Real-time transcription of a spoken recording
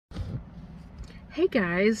Hey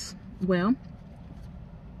guys, well,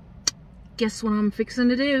 guess what I'm fixing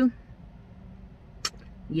to do?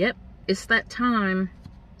 Yep, it's that time.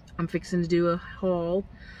 I'm fixing to do a haul.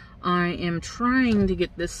 I am trying to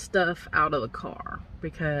get this stuff out of the car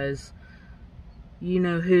because you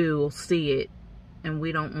know who will see it, and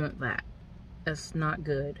we don't want that. That's not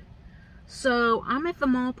good. So I'm at the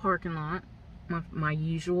mall parking lot, my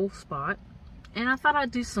usual spot, and I thought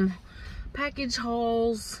I'd do some package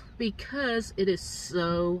hauls because it is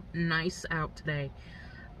so nice out today.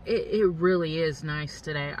 It really is nice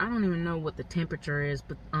today. I don't even know what the temperature is,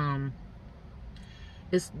 but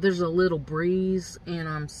there's a little breeze, and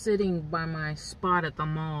I'm sitting by my spot at the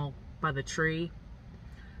mall by the tree.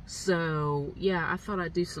 So yeah, I thought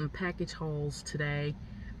I'd do some package hauls today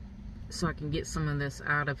so I can get some of this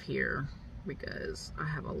out of here because I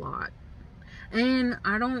have a lot. And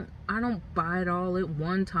I don't buy it all at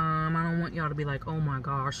one time. I don't want y'all to be like, oh my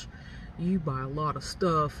gosh, you buy a lot of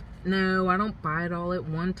stuff. No, I don't buy it all at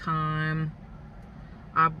one time.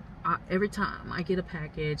 Every time I get a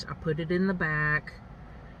package, I put it in the back.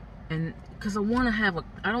 And because I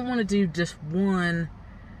don't want to do just one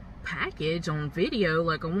package on video.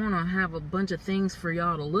 Like, I want to have a bunch of things for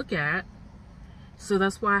y'all to look at. So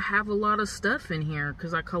that's why I have a lot of stuff in here,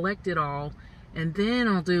 because I collect it all. And then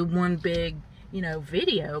I'll do one big,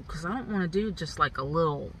 video, because I don't want to do just like a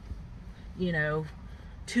little,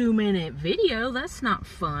 2-minute video. That's not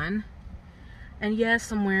fun. And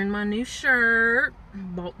yes, I'm wearing my new shirt.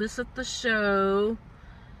 Bought this at the show.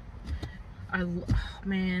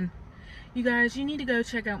 Man, you guys, you need to go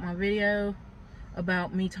check out my video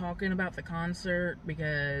about me talking about the concert,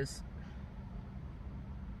 because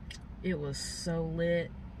it was so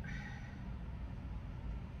lit.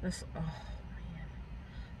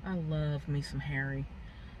 I love me some Harry.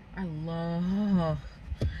 Y'all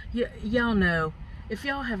know. If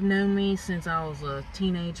y'all have known me since I was a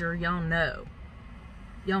teenager, y'all know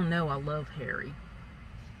I love Harry.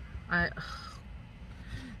 I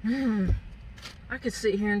could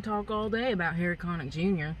sit here and talk all day about Harry Connick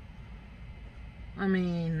Jr. I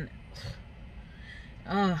mean,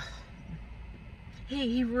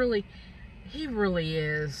 he really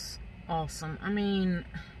is awesome. I mean,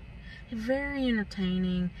 very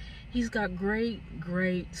entertaining. He's got great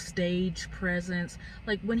stage presence.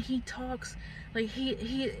 Like, when he talks, like,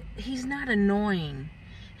 he's not annoying.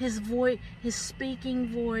 His speaking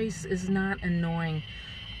voice is not annoying.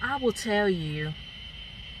 I will tell you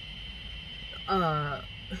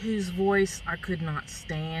whose voice I could not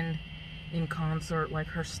stand in concert. Like,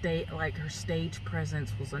 her stage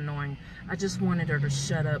presence was annoying. I just wanted her to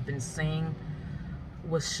shut up and sing.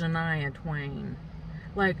 Was Shania Twain.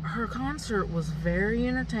 Like, her concert was very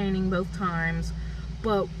entertaining both times,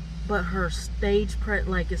 but her stage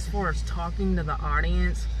like, as far as talking to the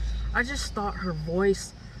audience, I just thought her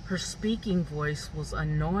speaking voice was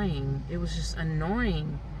annoying. It was just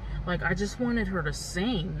annoying. Like, I just wanted her to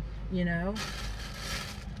sing,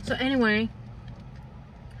 So anyway,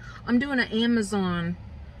 I'm doing an Amazon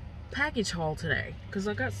package haul today, because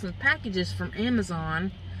I got some packages from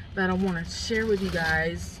Amazon that I want to share with you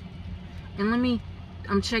guys. And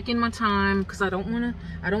I'm checking my time, because I don't want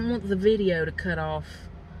the video to cut off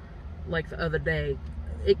like the other day.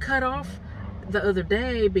 It cut off the other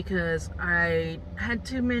day because I had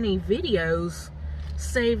too many videos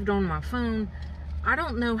saved on my phone. I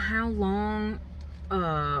don't know how long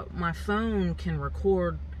my phone can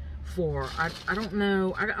record for. I don't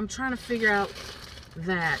know. I'm trying to figure out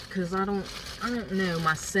that, because I don't know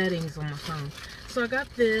my settings on my phone. So I got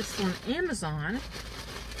this on Amazon.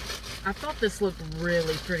 I thought this looked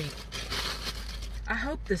really pretty. I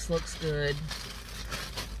hope this looks good.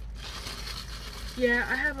 Yeah,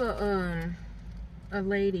 I have a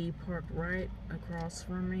lady parked right across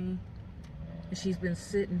from me, and she's been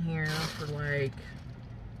sitting here for like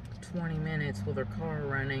 20 minutes with her car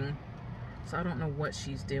running. So I don't know what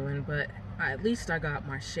she's doing, but at least I got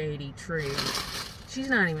my shady tree. She's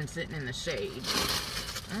not even sitting in the shade.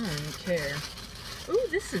 I don't even care. Ooh,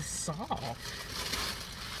 this is soft.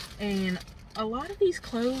 And a lot of these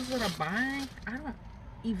clothes that I buy, I don't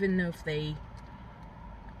even know if they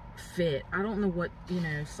fit. I don't know what,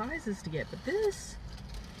 sizes to get. But this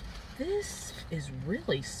is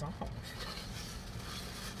really soft.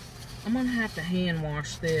 I'm going to have to hand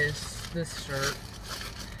wash this shirt.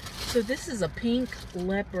 So this is a pink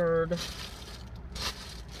leopard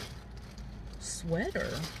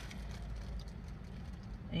sweater.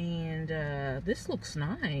 And this looks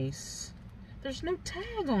nice. There's no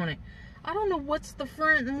tag on it. I don't know what's the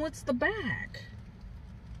front and what's the back.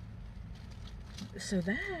 So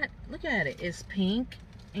that, look at it, it's pink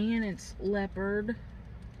and it's leopard.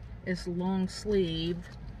 It's long sleeve.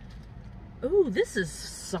 Ooh, this is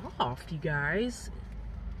soft, you guys.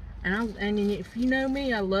 And if you know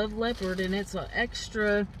me, I love leopard, and it's an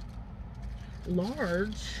extra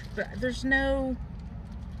large, but there's no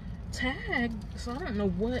tag, so I don't know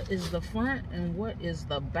what is the front and what is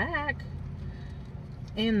the back.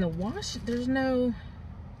 And the wash, there's no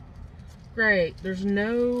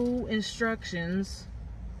instructions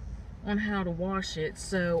on how to wash it.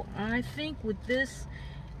 So I think with this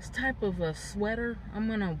type of a sweater, I'm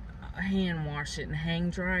gonna hand wash it and hang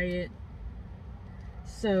dry it.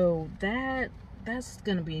 So that's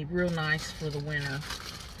gonna be real nice for the winter.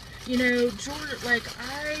 You know, Georgia, like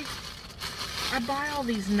I buy all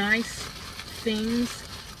these nice things,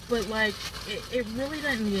 but like it really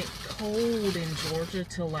doesn't get cold in Georgia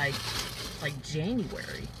till like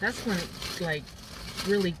January. That's when it like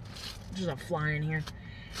really, there's a fly in here.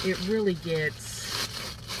 It really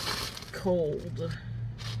gets cold.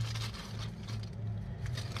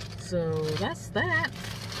 So that's that.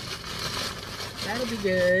 That'll be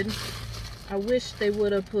good. I wish they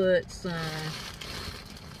would have put some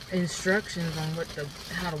instructions on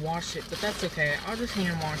how to wash it, but that's okay. I'll just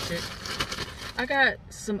hand wash it. I got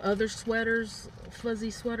some other sweaters, fuzzy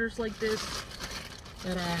sweaters like this,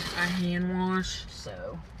 that I hand wash.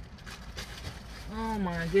 So, oh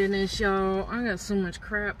my goodness, y'all, I got so much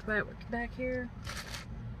crap back here.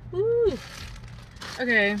 Woo.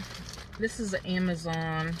 Okay, this is an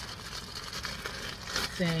Amazon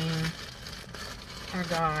thing. I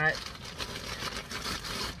got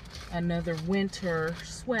another winter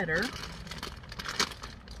sweater,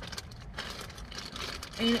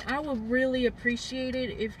 and I would really appreciate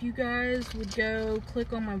it if you guys would go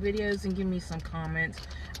click on my videos and give me some comments.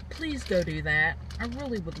 Please go do that. I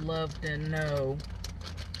really would love to know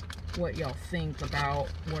what y'all think about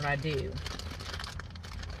what I do,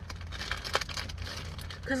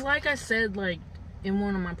 because like I said, like in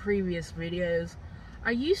one of my previous videos,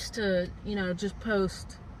 I used to, you know, just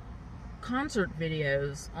post concert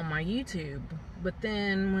videos on my YouTube, but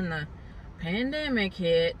then when the pandemic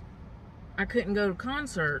hit, I couldn't go to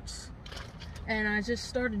concerts, and I just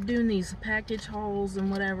started doing these package hauls and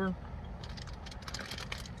whatever,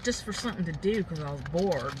 just for something to do, because I was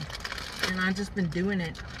bored. And I've just been doing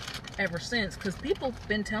it ever since, because people have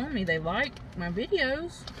been telling me they like my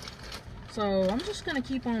videos, so I'm just gonna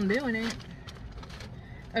keep on doing it.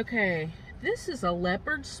 Okay, this is a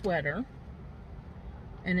leopard sweater,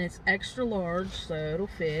 and it's extra large, so it'll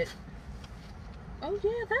fit. Oh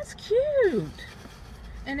yeah, that's cute.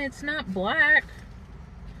 And it's not black.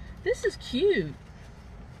 This is cute.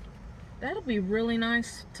 That'll be really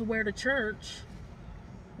nice to wear to church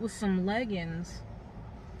with some leggings.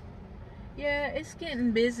 Yeah, it's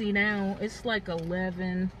getting busy now. It's like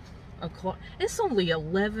 11 o'clock. It's only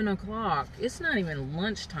 11 o'clock. It's not even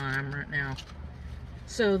lunchtime right now.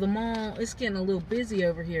 So the mall, it's getting a little busy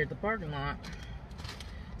over here at the parking lot.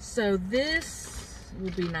 So this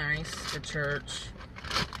will be nice for church.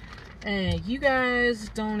 And you guys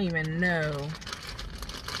don't even know,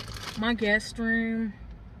 my guest room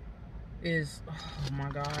is, oh my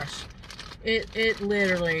gosh, it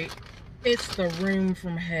literally, it's the room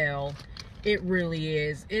from hell. It really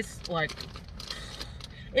is. It's like,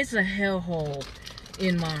 it's a hellhole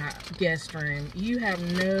in my guest room. You have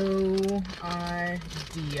no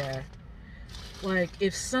idea. Like,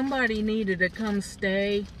 if somebody needed to come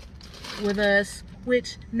stay with us,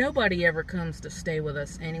 which nobody ever comes to stay with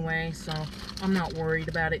us anyway, so I'm not worried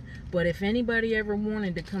about it. But if anybody ever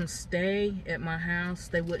wanted to come stay at my house,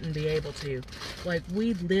 they wouldn't be able to. Like,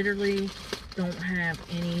 we literally don't have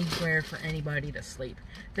anywhere for anybody to sleep.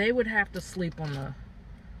 They would have to sleep on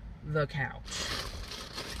the couch.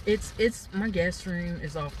 It's my guest room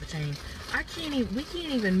is off the chain. We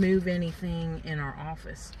can't even move anything in our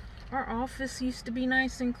office. Our office used to be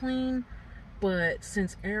nice and clean, but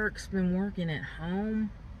since Eric's been working at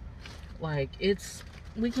home, like,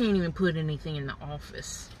 we can't even put anything in the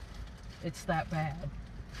office. It's that bad.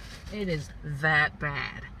 It is that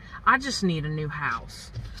bad. I just need a new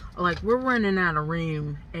house. Like, we're running out of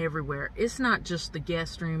room everywhere. It's not just the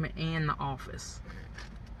guest room and the office.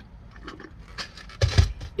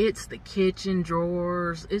 It's the kitchen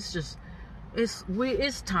drawers. It's just,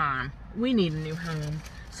 it's time. We need a new home.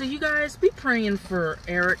 So you guys, be praying for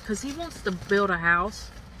Eric, because he wants to build a house.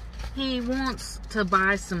 He wants to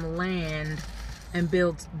buy some land and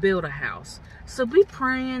build a house. So be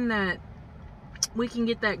praying that we can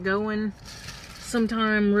get that going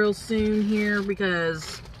sometime real soon here,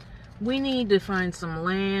 because we need to find some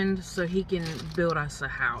land so he can build us a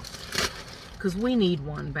house. Because we need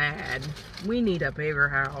one bad. We need a bigger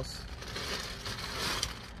house.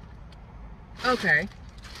 Okay.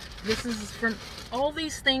 This is from, all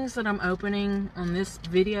these things that I'm opening on this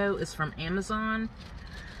video is from Amazon.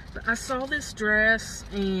 But I saw this dress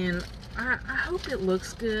and I hope it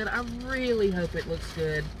looks good. I really hope it looks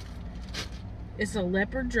good. It's a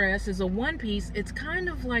leopard dress. It's a one piece. It's kind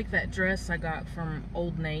of like that dress I got from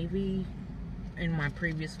Old Navy in my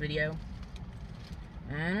previous video.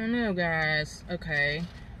 I don't know, guys. Okay.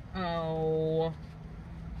 Oh.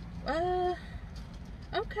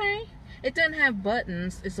 Okay. It doesn't have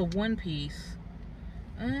buttons. It's a one piece.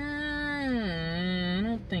 I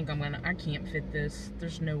don't think I can't fit this.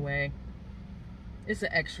 There's no way. It's an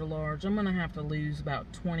extra large. I'm gonna have to lose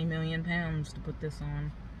about 20 million pounds to put this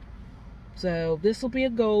on. So this will be a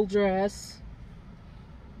gold dress.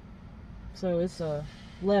 So it's a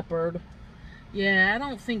leopard. Yeah, I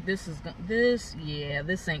don't think this is this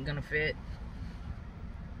ain't gonna fit.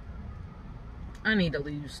 I need to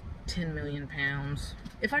lose 10 million pounds.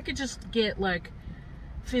 If I could just get like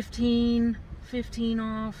 15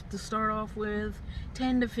 off to start off with,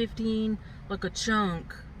 10 to 15, like a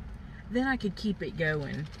chunk, then I could keep it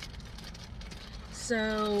going.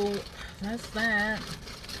 So that's that.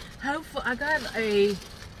 Hopefully, I got a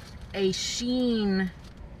Shein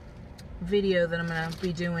video that I'm gonna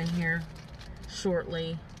be doing here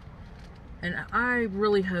shortly, and I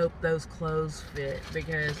really hope those clothes fit,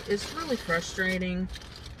 because it's really frustrating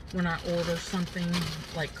when I order something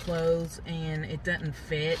like clothes and it doesn't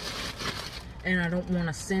fit, and I don't want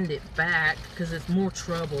to send it back because it's more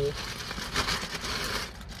trouble.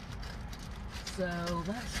 So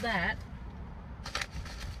that's that.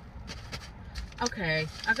 Okay,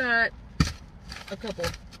 I got a couple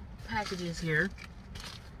packages here.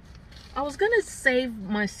 I was gonna save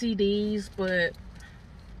my CDs, but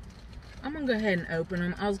I'm gonna go ahead and open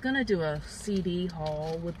them. I was gonna do a CD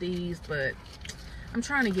haul with these, but I'm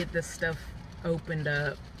trying to get this stuff opened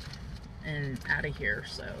up and out of here,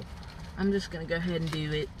 so I'm just gonna go ahead and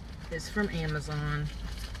do it. It's from Amazon.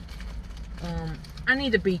 I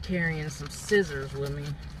need to be carrying some scissors with me.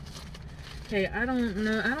 Okay, I don't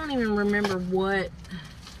know, I don't even remember what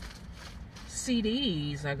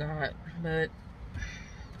CDs I got, but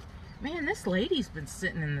man, this lady's been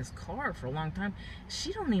sitting in this car for a long time.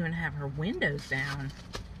 She don't even have her windows down.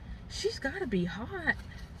 She's gotta be hot.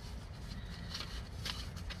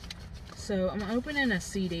 So I'm opening a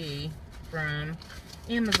CD from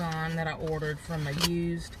Amazon that I ordered from a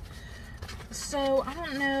used. So I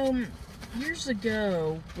don't know, years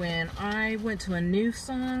ago when I went to a New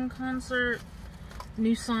Song concert,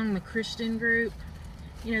 New Song, the Christian group,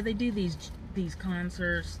 you know, they do these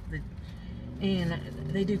concerts, and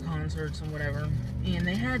they do concerts and whatever, and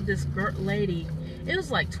they had this lady, it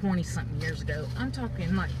was like 20 something years ago, I'm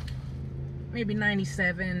talking like maybe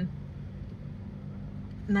 97,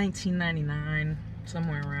 1999,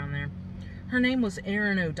 somewhere around there. Her name was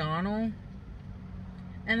Erin O'Donnell,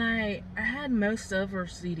 and I had most of her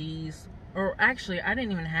CDs, or actually I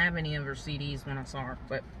didn't even have any of her CDs when I saw her,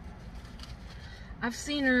 but I've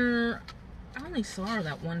seen her, I only saw her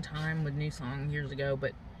that one time with New Song years ago,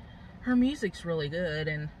 but her music's really good.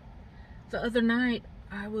 And the other night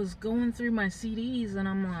I was going through my CDs and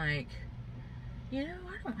I'm like, you know,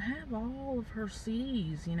 I don't have all of her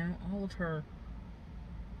CDs, you know, all of her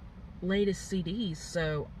latest CDs.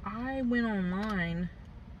 So I went online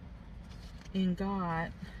and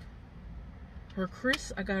got her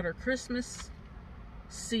I got her Christmas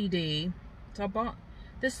CD. So I bought,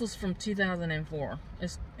 this was from 2004.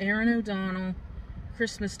 It's Erin O'Donnell,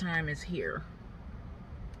 Christmas Time Is Here.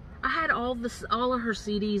 I had all of her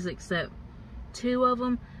CDs except 2 of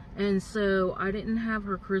them, and so I didn't have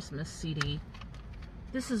her Christmas CD.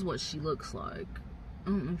 This is what she looks like. I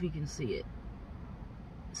don't know if you can see it.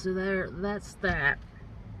 So that's that.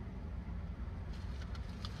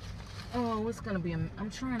 Oh, it's gonna be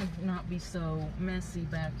I'm trying to not be so messy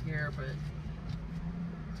back here, but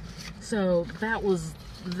so that was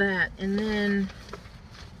that. And then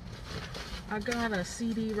I got a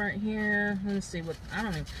CD right here. Let's see what, I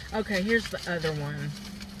don't even, okay, here's the other one.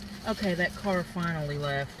 Okay, that car finally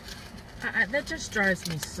left. That just drives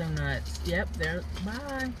me so nuts. Yep, there,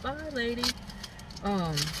 bye lady.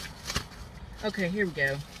 Okay, here we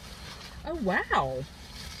go. Oh, wow.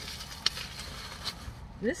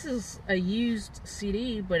 This is a used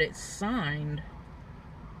CD, but it's signed.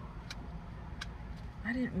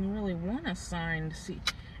 I didn't really want a signed CD.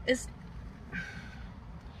 It's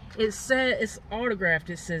autographed.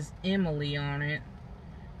 It says Emily on it.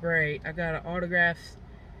 Great. I got an autographed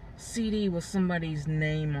CD with somebody's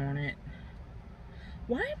name on it.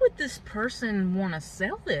 Why would this person want to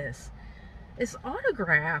sell this? It's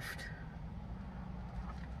autographed.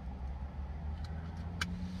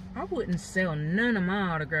 I wouldn't sell none of my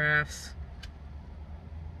autographs.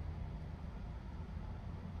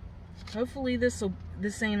 Hopefully this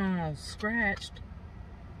ain't all scratched.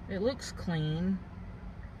 It looks clean.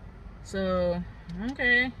 So,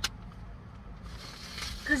 okay.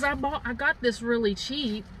 Cause I got this really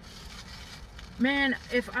cheap. Man,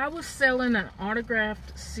 if I was selling an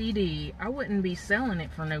autographed CD, I wouldn't be selling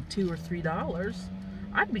it for no $2 or $3.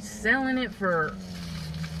 I'd be selling it for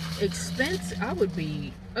expensive. I would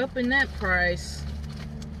be upping that price.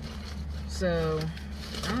 So,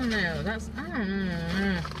 I don't know. I don't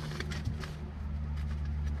know.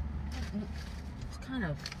 It's kind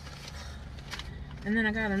of. And then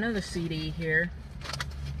I got another CD here.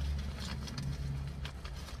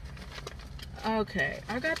 Okay,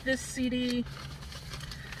 I got this CD.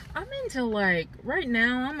 I'm into, like, right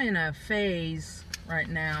now, I'm in a phase right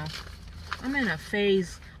now. I'm in a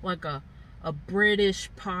phase, like a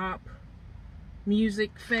British pop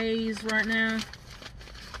music phase right now.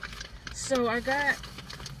 So I got,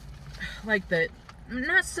 like,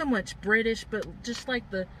 not so much British, but just like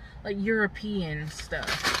European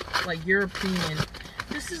stuff. Like European.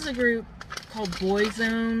 This is a group called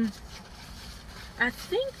Boyzone. I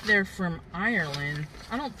think they're from Ireland.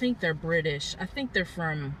 I don't think they're British. I think they're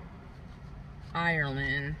from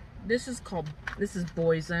Ireland. This is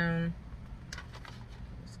Boyzone.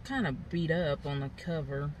 It's kind of beat up on the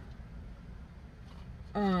cover.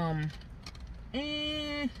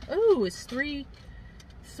 It's three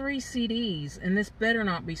CDs, and this better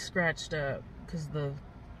not be scratched up, because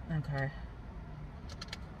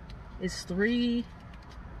it's 3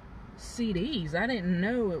 CDs. I didn't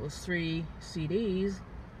know it was 3 CDs.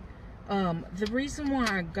 The reason why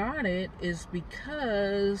I got it is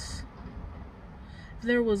because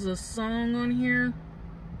there was a song on here.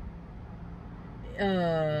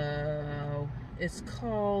 It's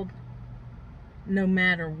called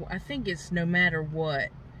I think it's No Matter What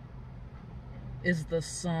is the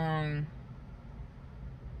song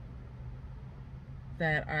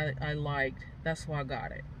that I liked. That's why I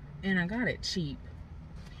got it. And I got it cheap.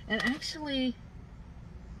 And actually,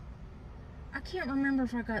 I can't remember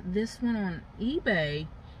if I got this one on eBay.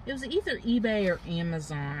 It was either eBay or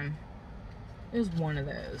Amazon. It was one of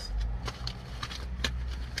those.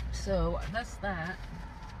 So, that's that.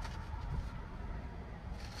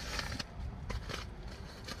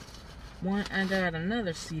 I got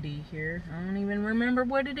another CD here. I don't even remember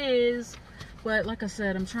what it is. But, like I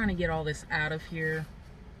said, I'm trying to get all this out of here.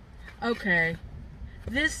 Okay.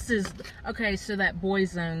 Okay, so that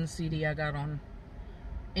Boyzone CD I got on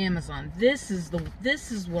Amazon. This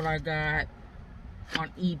is what I got on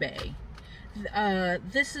eBay.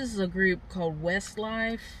 This is a group called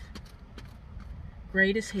Westlife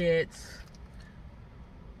Greatest Hits,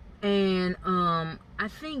 and I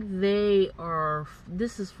think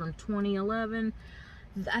this is from 2011.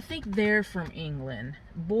 I think they're from England.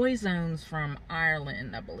 Boyzone's from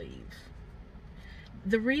Ireland, I believe.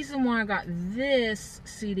 The reason why I got this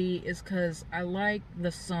CD is because I like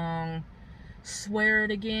the song Swear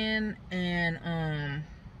It Again and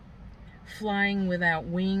Flying Without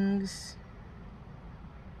Wings.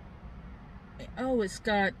 Oh, it's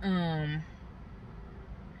got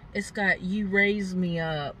You Raise Me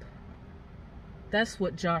Up. That's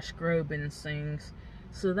what Josh Groban sings.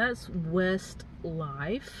 So that's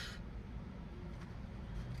Westlife.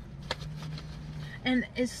 And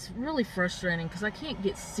it's really frustrating because I can't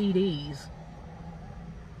get CDs.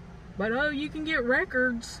 But oh, you can get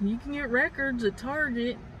records. You can get records at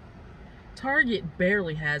Target. Target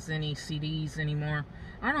barely has any CDs anymore.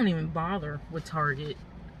 I don't even bother with Target.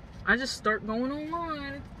 I just start going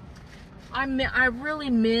online. I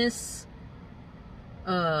really miss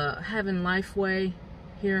having Lifeway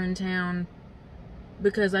here in town,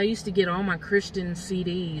 because I used to get all my Christian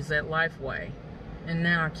CDs at Lifeway, and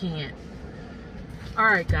now I can't.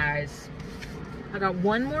 Alright guys, I got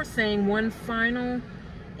one more thing, one final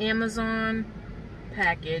Amazon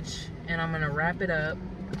package, and I'm gonna wrap it up.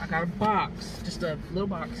 I got a box, just a little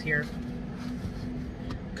box here,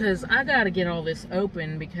 because I gotta get all this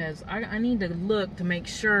open, because I need to look to make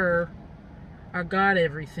sure I got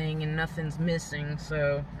everything and nothing's missing,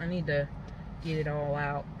 so I need to get it all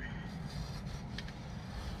out.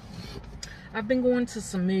 I've been going to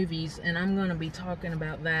some movies, and I'm going to be talking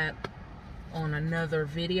about that on another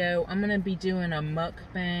video. I'm going to be doing a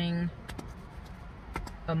mukbang.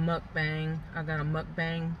 I got a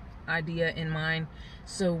mukbang idea in mind.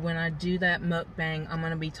 So when I do that mukbang, I'm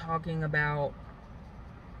going to be talking about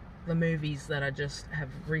the movies that I just have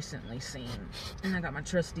recently seen. And I got my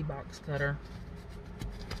trusty box cutter.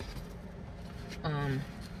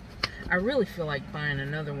 I really feel like buying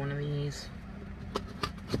another one of these.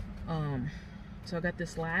 So I got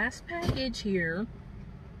this last package here.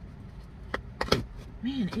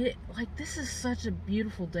 Man, this is such a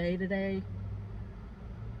beautiful day today.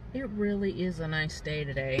 It really is a nice day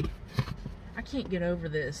today. I can't get over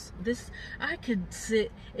this. I could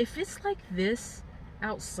sit, if it's like this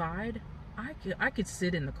outside, I could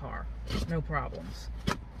sit in the car. No problems.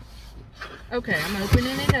 Okay, I'm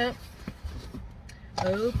opening it up.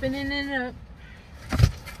 Opening it up.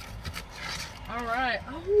 Alright.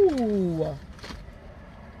 Oh!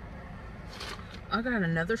 I got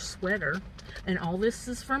another sweater. And all this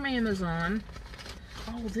is from Amazon.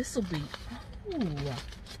 Oh, this'll be... Oh!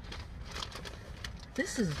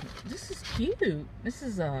 This is cute. This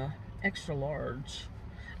is a extra large.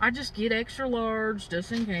 I just get extra large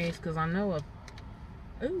just in case, because I know of...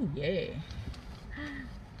 Oh, yeah.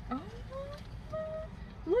 Oh,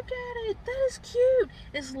 look at it. That is cute.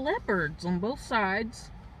 It's leopards on both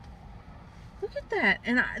sides. Look at that.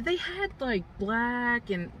 And they had like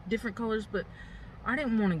black and different colors, but I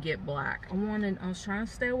didn't want to get black. I was trying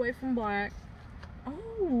to stay away from black.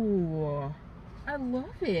 Oh, I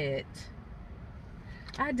love it.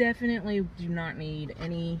 I definitely do not need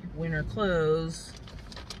any winter clothes.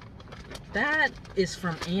 That is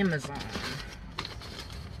from Amazon.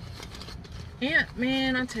 And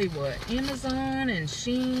man, I tell you what, Amazon and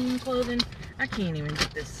Shein clothing, I can't even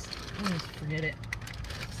get this. I just forget it.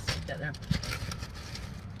 Stick that there.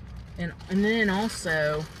 And then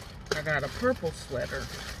also, I got a purple sweater.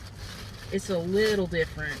 It's a little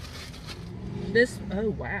different. Oh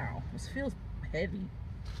wow, this feels heavy.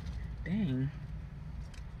 Dang.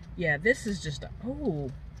 Yeah, this is just oh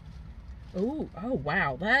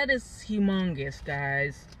wow, that is humongous,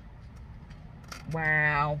 guys.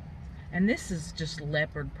 Wow. And this is just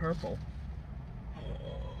leopard purple.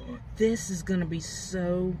 This is gonna be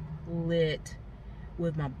so lit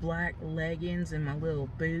with my black leggings and my little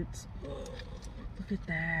boots. Look at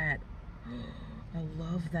that. I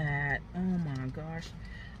love that. Oh my gosh.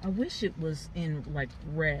 I wish it was in like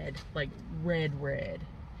red, red.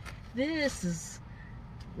 This is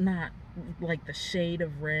not like the shade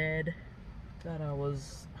of red that I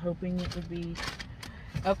was hoping it would be.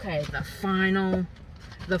 Okay, the final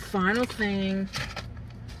thing.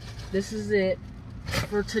 This is it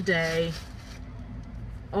for today.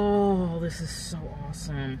 Oh, this is so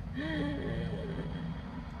awesome.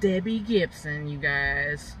 Debbie Gibson, you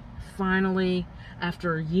guys. Finally,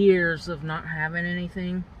 after years of not having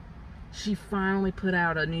anything, she finally put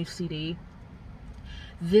out a new CD.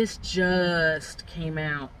 This just came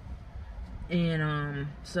out. And,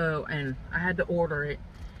 and I had to order it.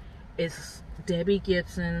 It's Debbie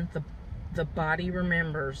Gibson, The Body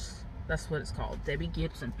Remembers. That's what it's called, Debbie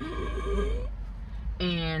Gibson.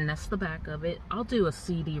 And that's the back of it. I'll do a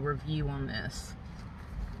CD review on this.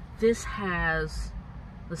 This has,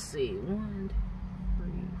 let's see, 1, 2,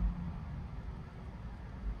 3.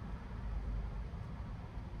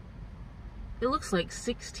 It looks like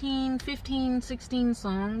 15, 16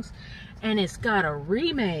 songs. And it's got a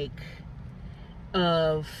remake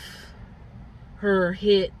of her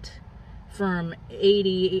hit from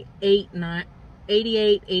 88,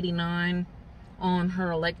 89 on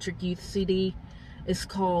her Electric Youth CD. It's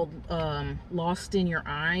called Lost in Your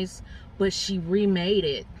Eyes, but she remade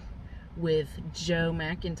it with Joe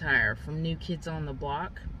McIntyre from New Kids on the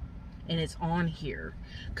Block, and it's on here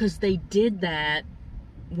because they did that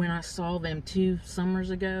when I saw them 2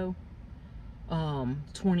 summers ago,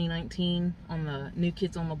 2019, on the New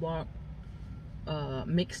Kids on the Block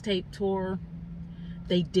mixtape tour.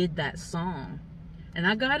 They did that song, and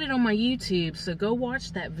I got it on my YouTube, so go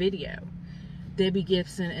watch that video. Debbie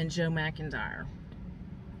Gibson and Joe McIntyre.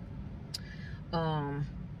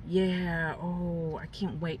 Yeah, oh, I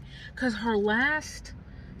can't wait, because her last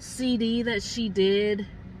CD that she did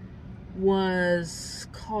was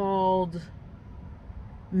called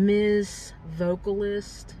Ms.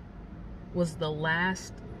 Vocalist, was the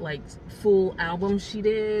last like full album she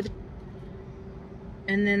did.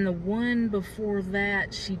 And then the one before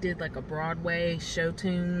that, she did like a Broadway show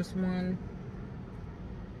tunes one.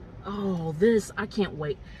 Oh, this, I can't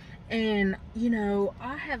wait. And, you know,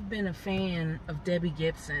 I have been a fan of Debbie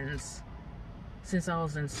Gibson's since I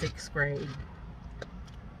was in 6th grade.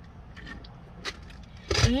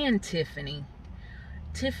 And Tiffany.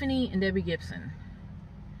 Tiffany and Debbie Gibson.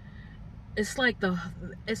 It's like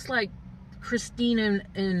Christina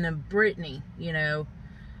and Britney, you know.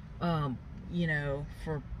 You know,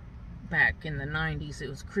 for back in the 90s, it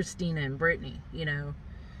was Christina and Britney, you know.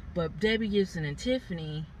 But Debbie Gibson and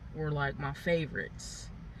Tiffany were like my favorites.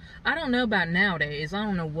 I don't know about nowadays. I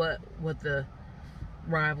don't know what the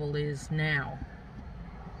rival is now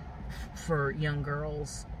for young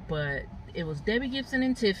girls. but it was Debbie Gibson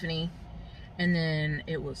and Tiffany, and then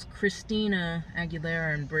it was Christina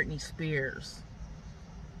Aguilera and Britney Spears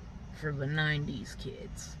for the 90s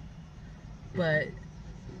kids. But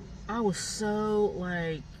I was so,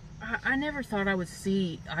 like, I never thought I would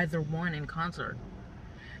see either one in concert.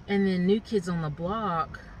 And then New Kids on the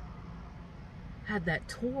Block had that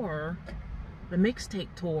tour, the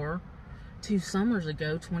mixtape tour, 2 summers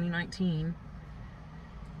ago, 2019.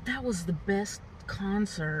 That was the best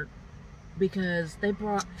concert because they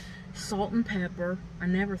brought Salt and Pepper. I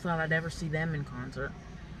never thought I'd ever see them in concert.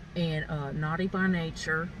 And Naughty by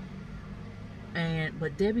Nature.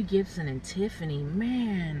 But Debbie Gibson and Tiffany,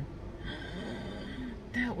 man,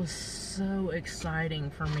 that was so exciting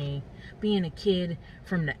for me, being a kid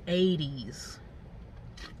from the 80s.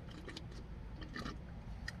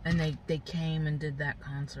 And they came and did that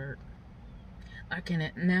concert.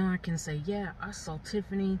 Now I can say, yeah, I saw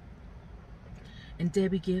Tiffany and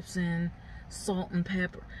Debbie Gibson, Salt and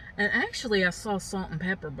Pepper. And actually, I saw Salt and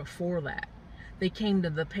Pepper before that. They came to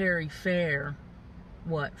the Perry Fair,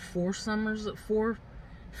 what, 4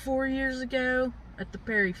 years ago at the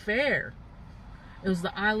Perry Fair. It was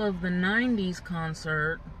the I Love the 90s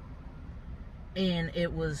concert, and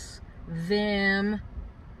it was them,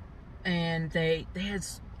 and they had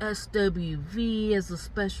SWV as a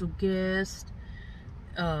special guest.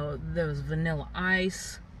 There was Vanilla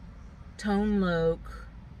Ice, Tone Loc,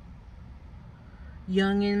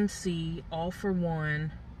 Young MC, All for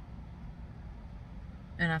One,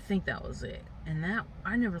 and I think that was it. And that,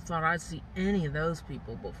 I never thought I'd see any of those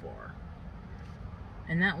people before.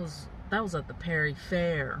 And that was at the Perry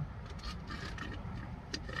Fair.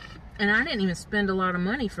 And I didn't even spend a lot of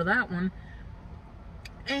money for that one.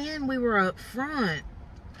 And we were up front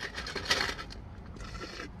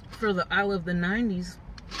for the I Love the 90s.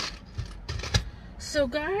 So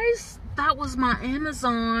guys, that was my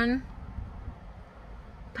Amazon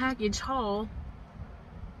package haul.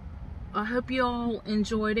 I hope you all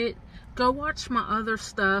enjoyed it. Go watch my other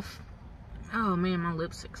stuff. Oh man, my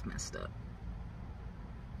lipstick's messed up.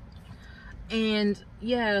 And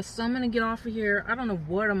yeah, so I'm gonna get off of here. I don't know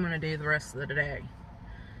what I'm gonna do the rest of the day.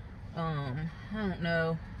 I don't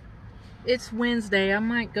know. It's Wednesday. I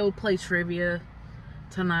might go play trivia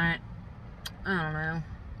tonight. I don't know.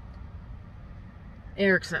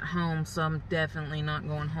 Eric's at home, so I'm definitely not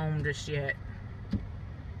going home just yet.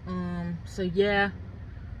 So yeah.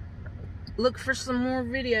 Look for some more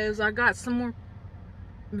videos. I got some more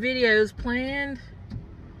videos planned.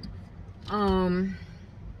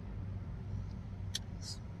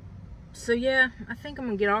 So yeah, I think I'm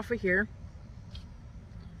gonna get off of here.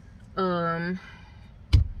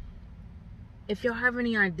 If y'all have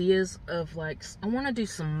any ideas of, like, I want to do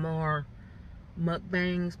some more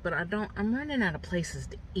mukbangs, but I'm running out of places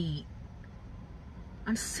to eat.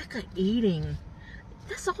 I'm sick of eating.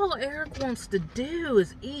 That's all Eric wants to do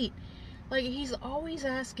is eat. Like, he's always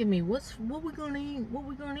asking me, what we gonna eat? What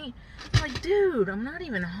we gonna eat? I'm like, dude, I'm not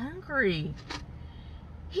even hungry.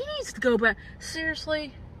 He needs to go back.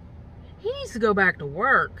 Seriously, he needs to go back to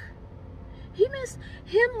work.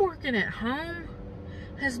 Him working at home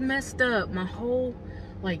has messed up my whole,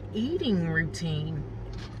 like, eating routine.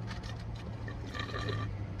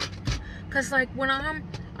 Cause, like, when I'm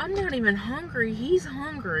not even hungry, he's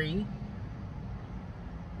hungry.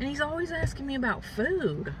 And he's always asking me about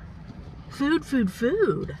food.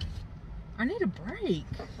 Food. I need a break.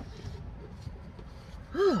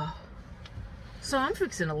 So I'm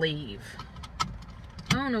fixing to leave.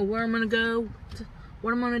 I don't know where I'm gonna go,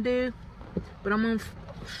 what I'm gonna do, but I'm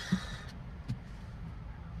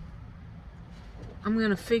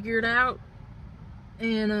gonna figure it out.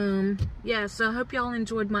 And yeah, so I hope y'all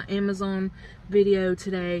enjoyed my Amazon video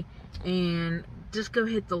today, and just go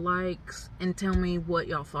hit the likes and tell me what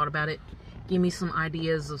y'all thought about it. Give me some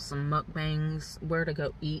ideas of some mukbangs, where to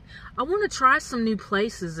go eat. I want to try some new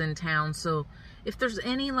places in town, so if there's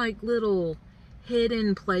any, like, little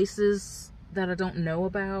hidden places that I don't know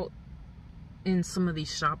about in some of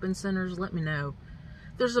these shopping centers, let me know.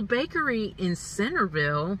 There's a bakery in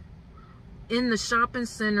Centerville, in the shopping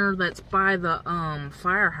center that's by the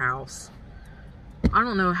firehouse. I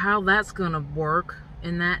don't know how that's gonna work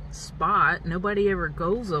in that spot. Nobody ever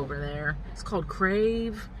goes over there. It's called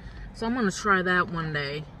Crave. So I'm gonna try that one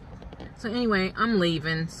day. So anyway, I'm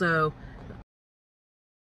leaving. So